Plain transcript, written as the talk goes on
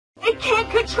can't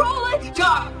control it!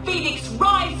 Dark Phoenix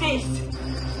rises!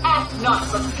 Ask not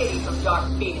for pity from Dark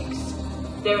Phoenix.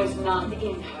 There is none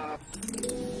in her.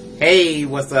 Hey,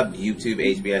 what's up, YouTube?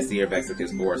 HBIC here,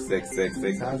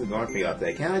 Vexicus4666. How's it going for y'all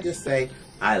today? Can I just say,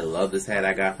 I love this hat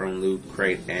I got from Loot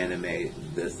Crate Anime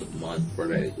this month for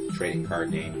the trading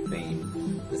card game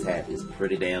theme. This hat is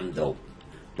pretty damn dope.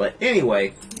 But anyway,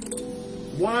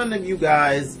 one of you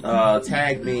guys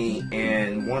tagged me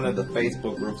in one of the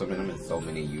Facebook groups. I mean, I'm in so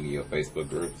many Yu-Gi-Oh! Facebook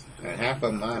groups. And half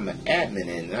of them I'm an admin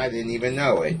in, and I didn't even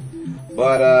know it.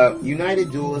 But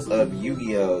United Duelists of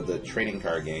Yu-Gi-Oh! The trading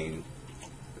card game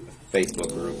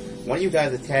Facebook group. One of you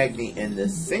guys had tagged me in the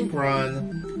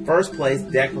SYNCHRON first place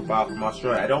deck profile from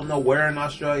Australia. I don't know where in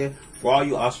Australia. For all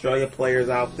you Australia players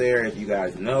out there, if you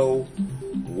guys know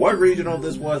what regional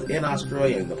this was in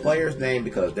Australia and the player's name,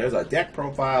 because there's a deck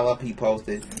profile up he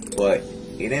posted, but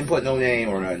he didn't put no name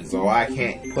or nothing, so I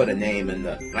can't put a name in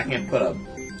the, I can't put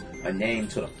a name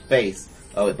to the face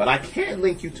of it, but I can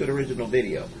link you to the original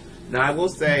video. Now I will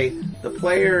say the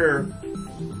player,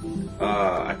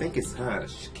 I think it's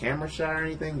camera shy or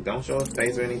anything. Don't show his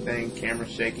face or anything. Camera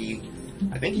shaky.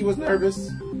 I think he was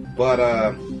nervous. But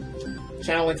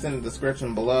channel links in the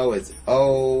description below. It's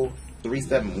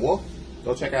 037 Wolf.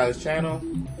 Go check out his channel.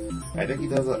 I think he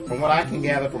does from what I can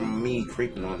gather from me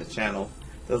creeping on his channel,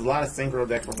 does a lot of synchro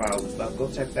deck profiles and stuff.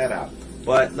 Go check that out.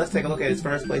 But let's take a look at his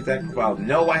first place deck profile.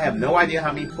 No, I have no idea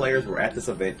how many players were at this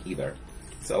event either.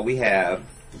 So we have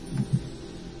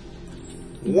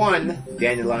 1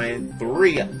 Dandelion,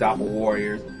 3 Doppel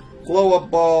Warriors, Glow Up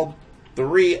Bulb,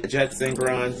 3 Jet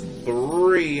Synchrons,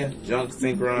 3 Junk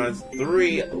Synchrons,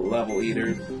 3 Level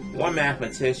Eaters, 1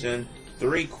 Mathematician,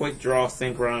 3 Quick Draw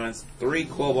Synchrons, 3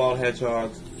 Cobalt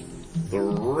Hedgehogs,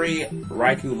 3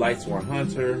 Raikou Lightsworn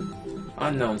Hunter,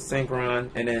 Unknown Synchron,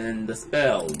 and then the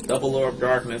spells: Double Lord of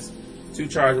Darkness, 2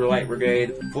 Charger Light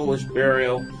Brigade, Foolish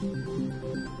Burial,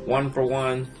 1 for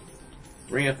 1,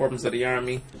 Reinforcements of the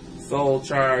Army, Soul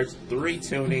Charge, 3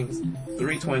 Tunings,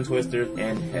 3 Twin Twisters,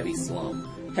 and Heavy Slump.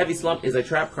 Heavy Slump is a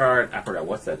trap card. I forgot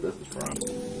what set this is from.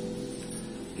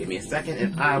 Give me a second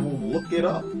and I will look it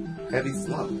up. Heavy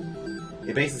Slump.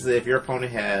 It basically says if your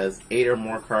opponent has 8 or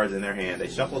more cards in their hand, they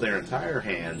shuffle their entire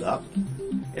hand up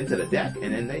into the deck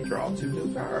and then they draw 2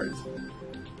 new cards.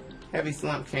 Heavy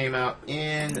Slump came out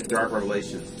in Dark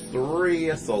Revelations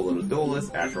 3, Soul of the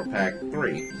Duelist, Astral Pack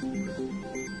 3.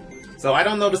 So I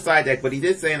don't know the side deck, but he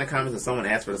did say in the comments that someone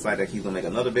asked for the side deck, he's going to make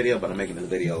another video, but I'm making this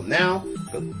video now,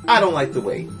 because I don't like to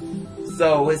wait.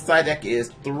 So his side deck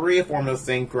is 3 Formula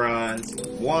Synchrons,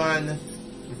 1, I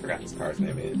forgot this card's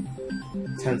name is,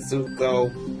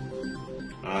 Tensuko,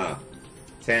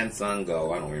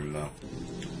 Tansungo, I don't even know.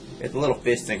 It's a little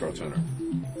fish synchro tuner.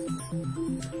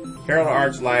 Herald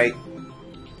Archlight,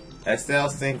 Excel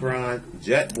Synchron,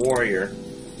 Jet Warrior.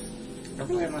 I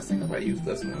really have not seen if I use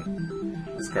this one.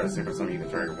 This card is synchro, something you can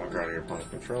target 1 card of your opponent's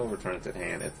control, return it to the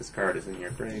hand. If this card is in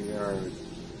your graveyard,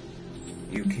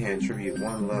 you can tribute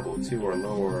 1 level 2 or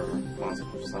lower monster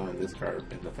from summon this card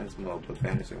in defense mode, but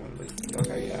banish it when leaving.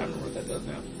 Okay, yeah, I remember what that does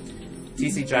now.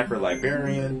 TC Chopper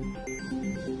Librarian.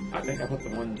 I think I put the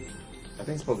one, I think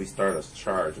it's supposed to be Stardust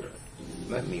Charger.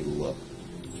 Let me look.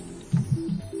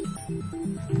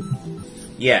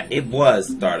 Yeah, it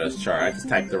was Stardust Charge. I just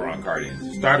typed the wrong card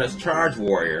in. Stardust Charge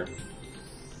Warrior,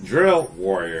 Drill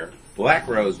Warrior, Black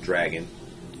Rose Dragon,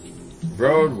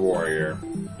 Road Warrior,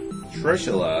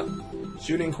 Trishula,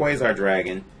 Shooting Quasar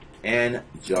Dragon, and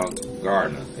Junk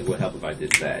Gardener. It would help if I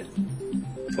did that.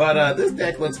 But this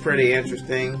deck looks pretty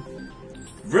interesting.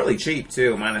 Really cheap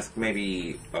too, minus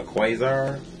maybe a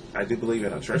Quasar. I do believe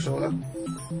in a Trishula.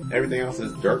 Everything else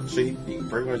is dirt cheap. You can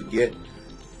pretty much get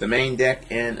the main deck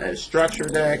and a structure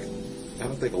deck. I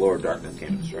don't think a Lord of Darkness came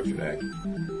in a structure deck.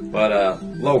 But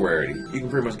low rarity. You can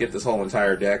pretty much get this whole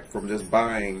entire deck from just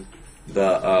buying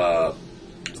the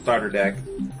starter deck,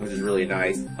 which is really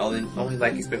nice. Only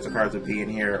like expensive cards would be in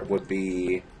here would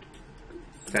be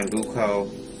Tenguko,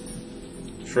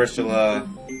 Trishula,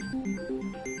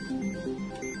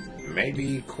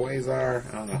 maybe Quasar.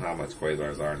 I don't know how much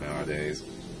Quasars are nowadays.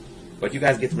 But you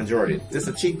guys get the majority. This is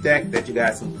a cheap deck that you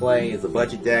guys can play. It's a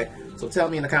budget deck. So tell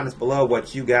me in the comments below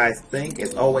what you guys think.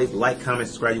 As always, like, comment,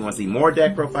 subscribe. You want to see more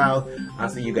deck profiles. I'll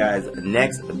see you guys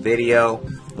next video.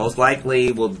 Most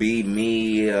likely will be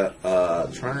me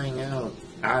trying out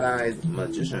Odd Eyes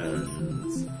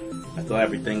Magicians. I still have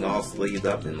everything all sleeved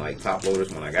up in like top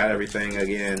loaders when I got everything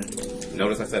again.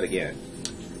 Notice I said again.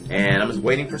 And I'm just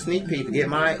waiting for sneak peek to get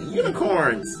my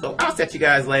unicorns. So I'll catch you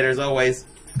guys later. As always,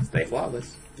 stay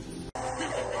flawless.